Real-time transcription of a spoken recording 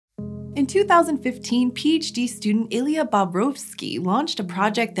In 2015, PhD student Ilya Bobrovskiy launched a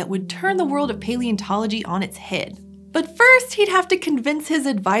project that would turn the world of paleontology on its head. But first, he'd have to convince his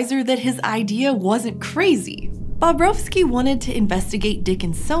advisor that his idea wasn't crazy. Bobrovskiy wanted to investigate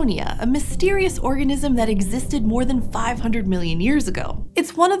Dickinsonia, a mysterious organism that existed more than 500 million years ago.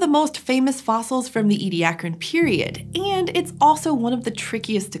 It's one of the most famous fossils from the Ediacaran period, and it's also one of the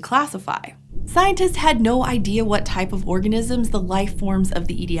trickiest to classify. Scientists had no idea what type of organisms the life forms of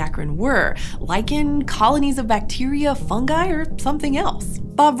the Ediacaran were: lichen, colonies of bacteria, fungi, or something else.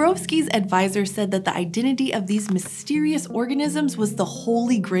 Bobrovskiy's advisor said that the identity of these mysterious organisms was the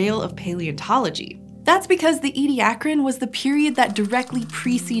holy grail of paleontology. That's because the Ediacaran was the period that directly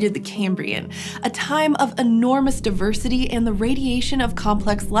preceded the Cambrian, a time of enormous diversity and the radiation of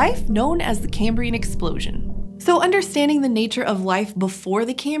complex life known as the Cambrian explosion. So understanding the nature of life before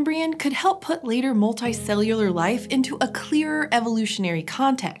the Cambrian could help put later multicellular life into a clearer evolutionary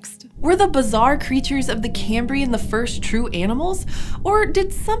context. Were the bizarre creatures of the Cambrian the first true animals, or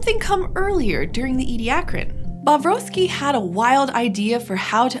did something come earlier during the Ediacaran? Bobrovskiy had a wild idea for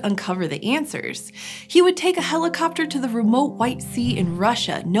how to uncover the answers. He would take a helicopter to the remote White Sea in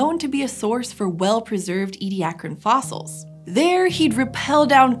Russia, known to be a source for well-preserved Ediacaran fossils. There, he'd rappel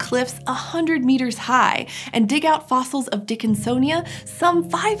down cliffs 100 meters high and dig out fossils of Dickinsonia, some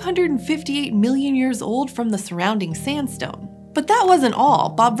 558 million years old, from the surrounding sandstone. But that wasn't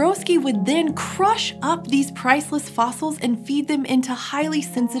all. Bobrovskiy would then crush up these priceless fossils and feed them into highly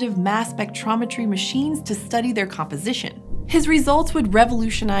sensitive mass spectrometry machines to study their composition. His results would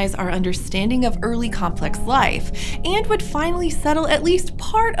revolutionize our understanding of early complex life, and would finally settle at least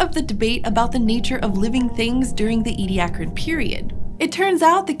part of the debate about the nature of living things during the Ediacaran period. It turns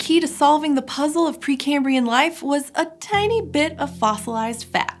out the key to solving the puzzle of Precambrian life was a tiny bit of fossilized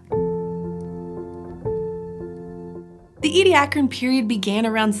fat. The Ediacaran period began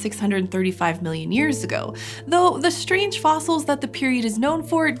around 635 million years ago, though the strange fossils that the period is known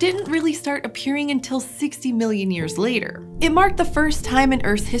for didn't really start appearing until 60 million years later. It marked the first time in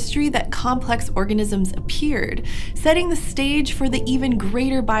Earth's history that complex organisms appeared, setting the stage for the even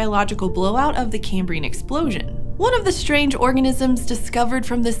greater biological blowout of the Cambrian explosion. One of the strange organisms discovered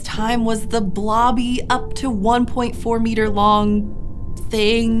from this time was the blobby, up to 1.4 meter long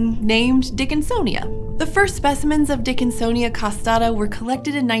thing named Dickinsonia. The first specimens of Dickinsonia caustata were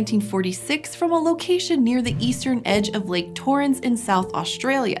collected in 1946 from a location near the eastern edge of Lake Torrens in South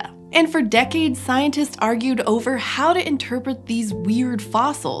Australia. And for decades, scientists argued over how to interpret these weird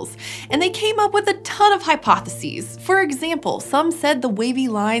fossils, and they came up with a ton of hypotheses. For example, some said the wavy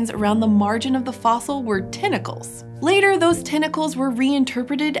lines around the margin of the fossil were tentacles. Later, those tentacles were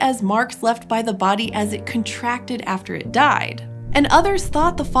reinterpreted as marks left by the body as it contracted after it died. And others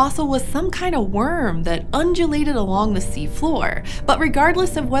thought the fossil was some kind of worm that undulated along the sea floor. But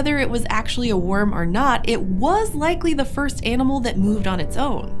regardless of whether it was actually a worm or not, it was likely the first animal that moved on its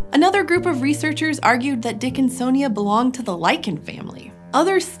own. Another group of researchers argued that Dickinsonia belonged to the lichen family.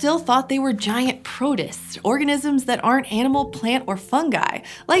 Others still thought they were giant protists, organisms that aren't animal, plant, or fungi,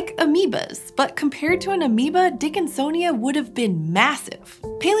 like amoebas, but compared to an amoeba, Dickinsonia would have been massive.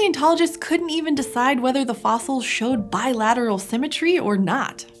 Paleontologists couldn't even decide whether the fossils showed bilateral symmetry or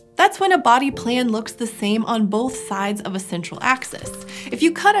not. That's when a body plan looks the same on both sides of a central axis. If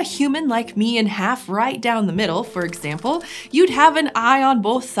you cut a human like me in half right down the middle, for example, you'd have an eye on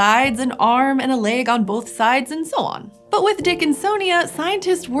both sides, an arm and a leg on both sides, and so on. But with Dickinsonia,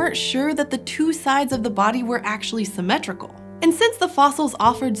 scientists weren't sure that the two sides of the body were actually symmetrical. And since the fossils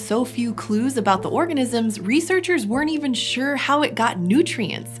offered so few clues about the organisms, researchers weren't even sure how it got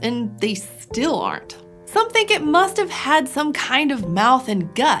nutrients, and they still aren't. Some think it must have had some kind of mouth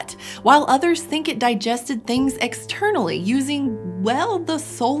and gut, while others think it digested things externally using, well, the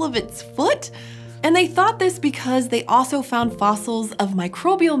sole of its foot? And they thought this because they also found fossils of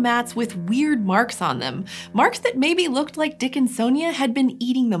microbial mats with weird marks on them, marks that maybe looked like Dickinsonia had been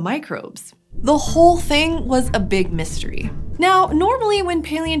eating the microbes. The whole thing was a big mystery. Now, normally when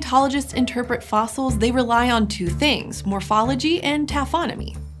paleontologists interpret fossils, they rely on two things: morphology and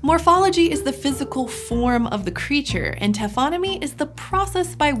taphonomy. Morphology is the physical form of the creature, and taphonomy is the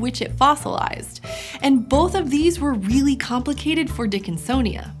process by which it fossilized. And both of these were really complicated for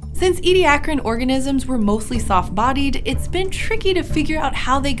Dickinsonia. Since Ediacaran organisms were mostly soft-bodied, it's been tricky to figure out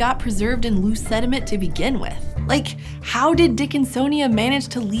how they got preserved in loose sediment to begin with. Like, how did Dickinsonia manage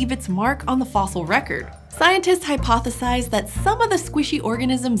to leave its mark on the fossil record? Scientists hypothesized that some of the squishy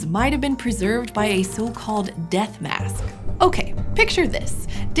organisms might have been preserved by a so-called death mask. Okay, picture this.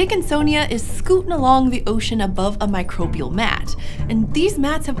 Dickinsonia is scooting along the ocean above a microbial mat, and these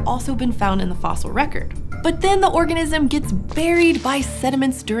mats have also been found in the fossil record. But then the organism gets buried by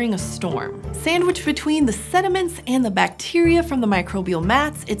sediments during a storm. Sandwiched between the sediments and the bacteria from the microbial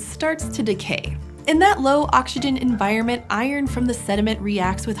mats, it starts to decay. In that low oxygen environment, iron from the sediment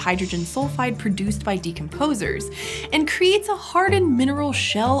reacts with hydrogen sulfide produced by decomposers and creates a hardened mineral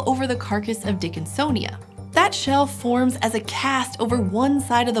shell over the carcass of Dickinsonia. That shell forms as a cast over one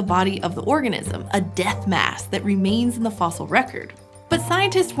side of the body of the organism, a death mask that remains in the fossil record. But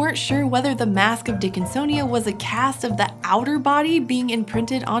scientists weren't sure whether the mask of Dickinsonia was a cast of the outer body being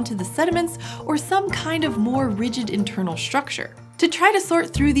imprinted onto the sediments or some kind of more rigid internal structure. To try to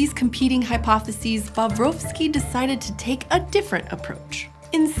sort through these competing hypotheses, Bobrovskiy decided to take a different approach.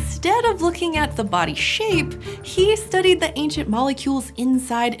 Instead of looking at the body shape, he studied the ancient molecules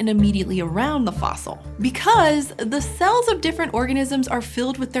inside and immediately around the fossil. Because the cells of different organisms are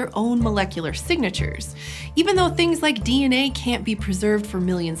filled with their own molecular signatures. Even though things like DNA can't be preserved for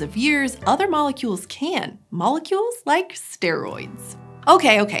millions of years, other molecules can. Molecules like steroids.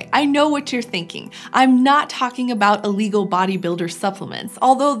 Okay, I know what you're thinking. I'm not talking about illegal bodybuilder supplements,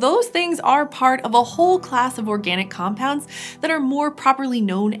 although those things are part of a whole class of organic compounds that are more properly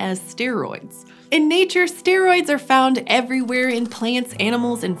known as steroids. In nature, steroids are found everywhere in plants,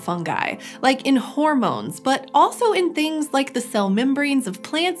 animals, and fungi, like in hormones, but also in things like the cell membranes of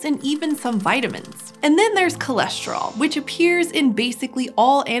plants and even some vitamins. And then there's cholesterol, which appears in basically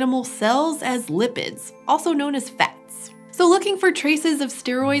all animal cells as lipids, also known as fats. So looking for traces of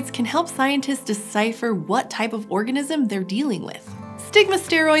steroids can help scientists decipher what type of organism they're dealing with.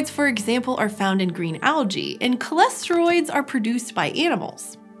 Stigmasteroids, for example, are found in green algae, and cholesteroids are produced by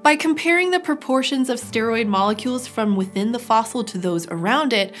animals. By comparing the proportions of steroid molecules from within the fossil to those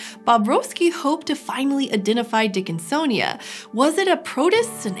around it, Bobrovskiy hoped to finally identify Dickinsonia. Was it a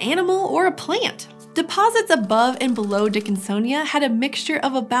protist, an animal, or a plant? Deposits above and below Dickinsonia had a mixture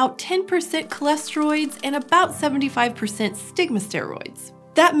of about 10% cholesteroids and about 75% stigmasteroids.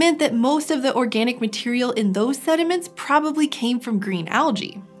 That meant that most of the organic material in those sediments probably came from green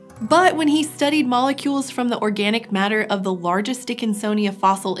algae. But when he studied molecules from the organic matter of the largest Dickinsonia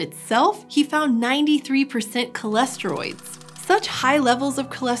fossil itself, he found 93% cholesteroids. Such high levels of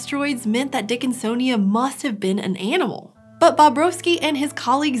cholesteroids meant that Dickinsonia must have been an animal. But Bobrovskiy and his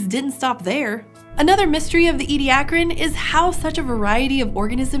colleagues didn't stop there. Another mystery of the Ediacaran is how such a variety of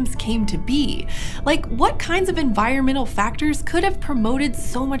organisms came to be. Like, what kinds of environmental factors could have promoted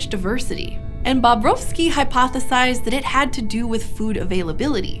so much diversity? And Bobrovskiy hypothesized that it had to do with food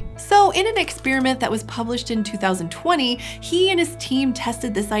availability. So in an experiment that was published in 2020, he and his team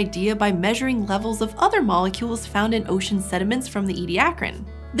tested this idea by measuring levels of other molecules found in ocean sediments from the Ediacaran.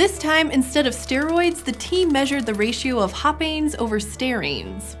 This time, instead of steroids, the team measured the ratio of hopanes over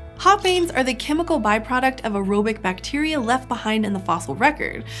steranes. Hopanes are the chemical byproduct of aerobic bacteria left behind in the fossil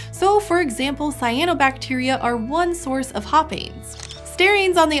record. So, for example, cyanobacteria are one source of hopanes.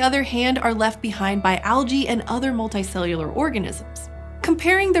 Steranes, on the other hand, are left behind by algae and other multicellular organisms.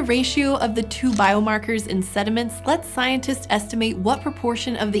 Comparing the ratio of the two biomarkers in sediments lets scientists estimate what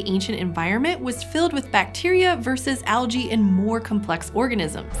proportion of the ancient environment was filled with bacteria versus algae and more complex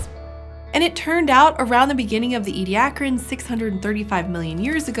organisms. And it turned out around the beginning of the Ediacaran 635 million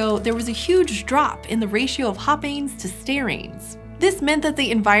years ago, there was a huge drop in the ratio of hopanes to steranes. This meant that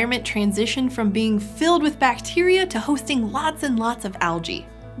the environment transitioned from being filled with bacteria to hosting lots and lots of algae.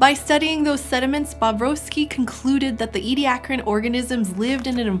 By studying those sediments, Bobrovskiy concluded that the Ediacaran organisms lived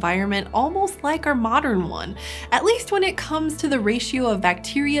in an environment almost like our modern one, at least when it comes to the ratio of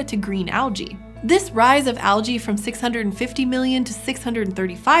bacteria to green algae. This rise of algae from 650 million to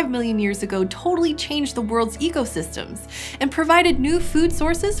 635 million years ago totally changed the world's ecosystems and provided new food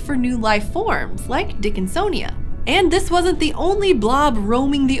sources for new life forms, like Dickinsonia. And this wasn't the only blob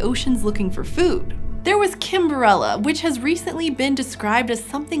roaming the oceans looking for food. There was Kimberella, which has recently been described as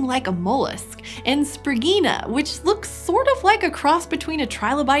something like a mollusk, and Sprigina, which looks sort of like a cross between a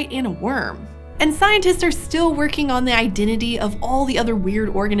trilobite and a worm. And scientists are still working on the identity of all the other weird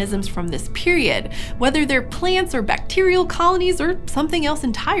organisms from this period, whether they're plants or bacterial colonies or something else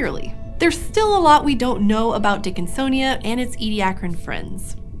entirely. There's still a lot we don't know about Dickinsonia and its Ediacaran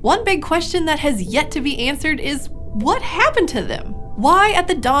friends. One big question that has yet to be answered is, what happened to them? Why at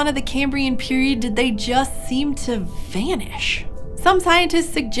the dawn of the Cambrian period did they just seem to vanish? Some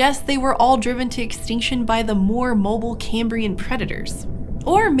scientists suggest they were all driven to extinction by the more mobile Cambrian predators.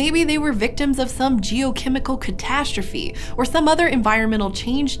 Or maybe they were victims of some geochemical catastrophe or some other environmental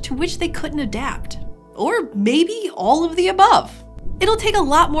change to which they couldn't adapt. Or maybe all of the above. It'll take a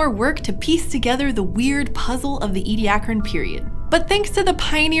lot more work to piece together the weird puzzle of the Ediacaran period. But thanks to the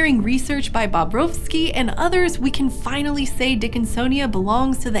pioneering research by Bobrovskiy and others, we can finally say Dickinsonia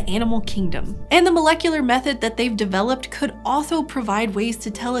belongs to the animal kingdom. And the molecular method that they've developed could also provide ways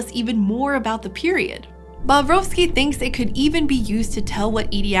to tell us even more about the period. Bobrovskiy thinks it could even be used to tell what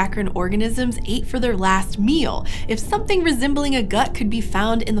Ediacaran organisms ate for their last meal, if something resembling a gut could be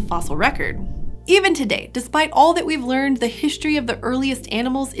found in the fossil record. Even today, despite all that we've learned, the history of the earliest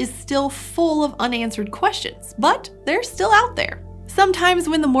animals is still full of unanswered questions, but they're still out there. Sometimes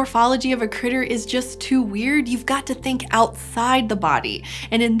when the morphology of a critter is just too weird, you've got to think outside the body,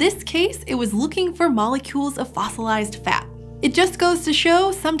 and in this case, it was looking for molecules of fossilized fat. It just goes to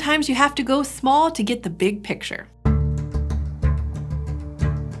show, sometimes you have to go small to get the big picture.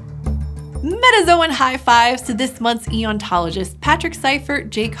 Metazoan high fives to this month's eontologists: Patrick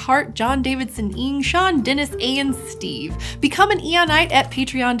Seifert, Jake Hart, John Davidson Ing, Sean, Dennis A, and Steve. Become an Eonite at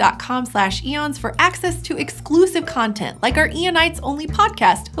patreon.com/eons for access to exclusive content, like our Eonites Only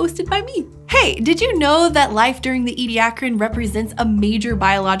podcast hosted by me. Hey, did you know that life during the Ediacaran represents a major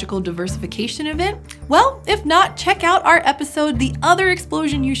biological diversification event? Well, if not, check out our episode, The Other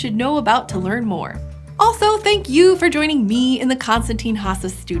Explosion You Should Know About, to learn more. Also, thank you for joining me in the Konstantin Haase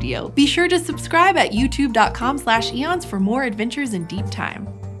studio. Be sure to subscribe at youtube.com/eons for more adventures in deep time.